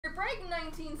break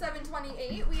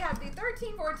 19/7/28, we have the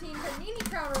 13/14 Panini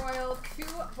Crown Royal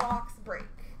 2-box break.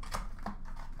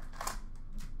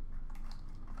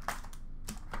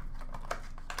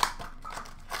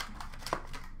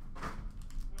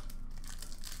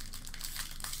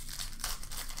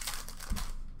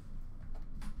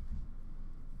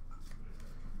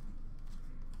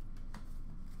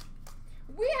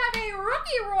 We have a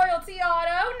rookie royalty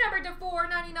auto, numbered to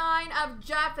 499 of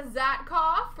Jeff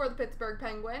Zatkoff for the Pittsburgh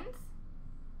Penguins.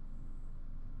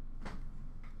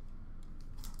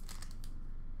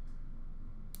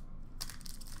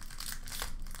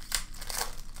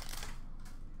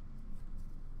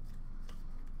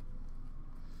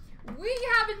 We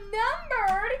have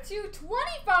numbered to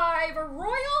 25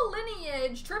 Royal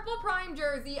Lineage Triple Prime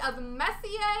jersey of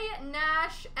Messier,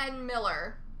 Nash, and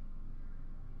Miller.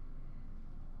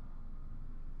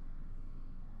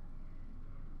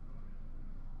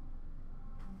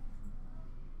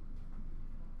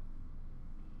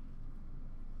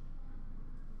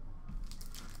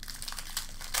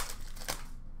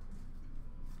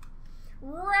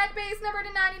 Red base number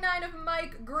to 99 of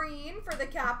Mike Green for the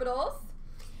Capitals.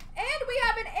 And we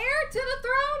have an Heir to the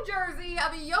Throne jersey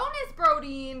of Jonas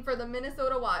Brodin for the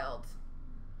Minnesota Wild.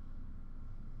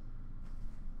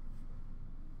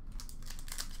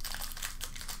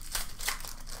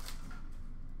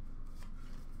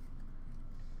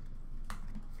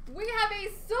 We have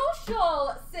a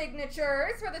social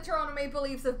signatures for the Toronto Maple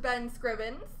Leafs of Ben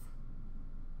Scrivens.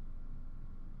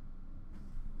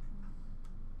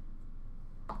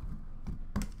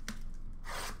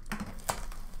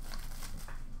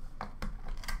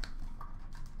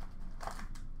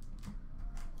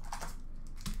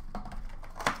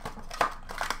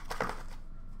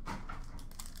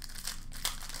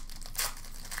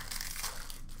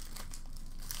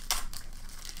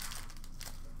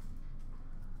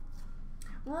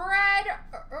 Red,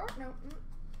 no.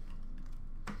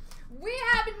 We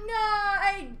have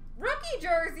a rookie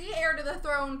jersey, Heir to the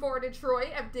Throne for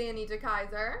Detroit of Danny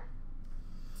DeKeyser.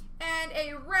 And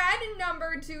a red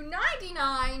numbered to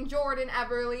 99, Jordan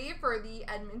Eberle for the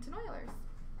Edmonton Oilers.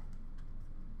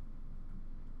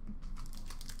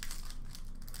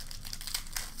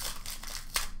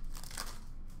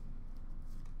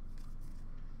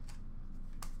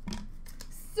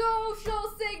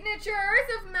 Social signatures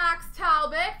of Max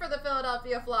Talbot for the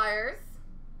Philadelphia Flyers.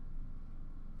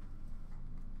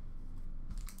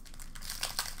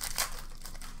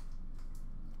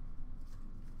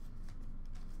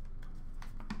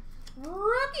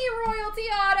 Rookie royalty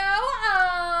auto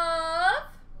of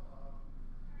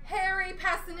Harry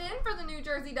Pessinen for the New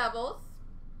Jersey Devils.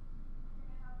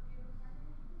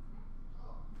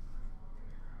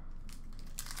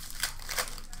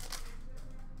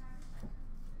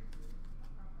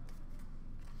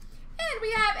 And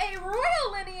we have a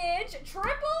Royal Lineage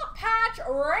Triple Patch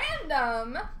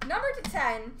Random, number to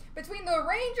 10, between the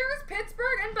Rangers,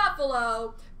 Pittsburgh, and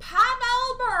Buffalo,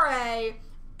 Pavel Bure,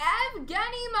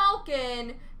 Evgeny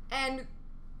Malkin, and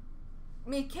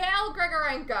Mikhail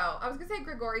Grigorenko. I was going to say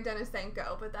Grigory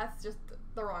Denisenko, but that's just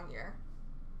the wrong year.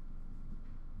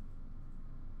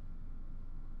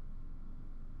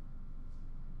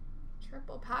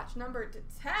 Triple patch number to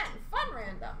 10. Fun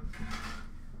random.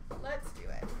 Let's do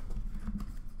it.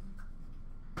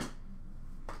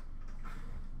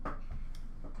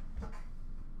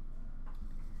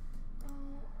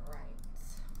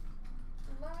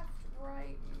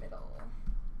 Right, middle.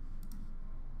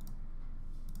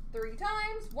 3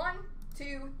 times. 1,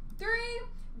 2, 3.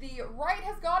 The right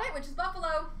has got it, which is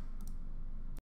Buffalo.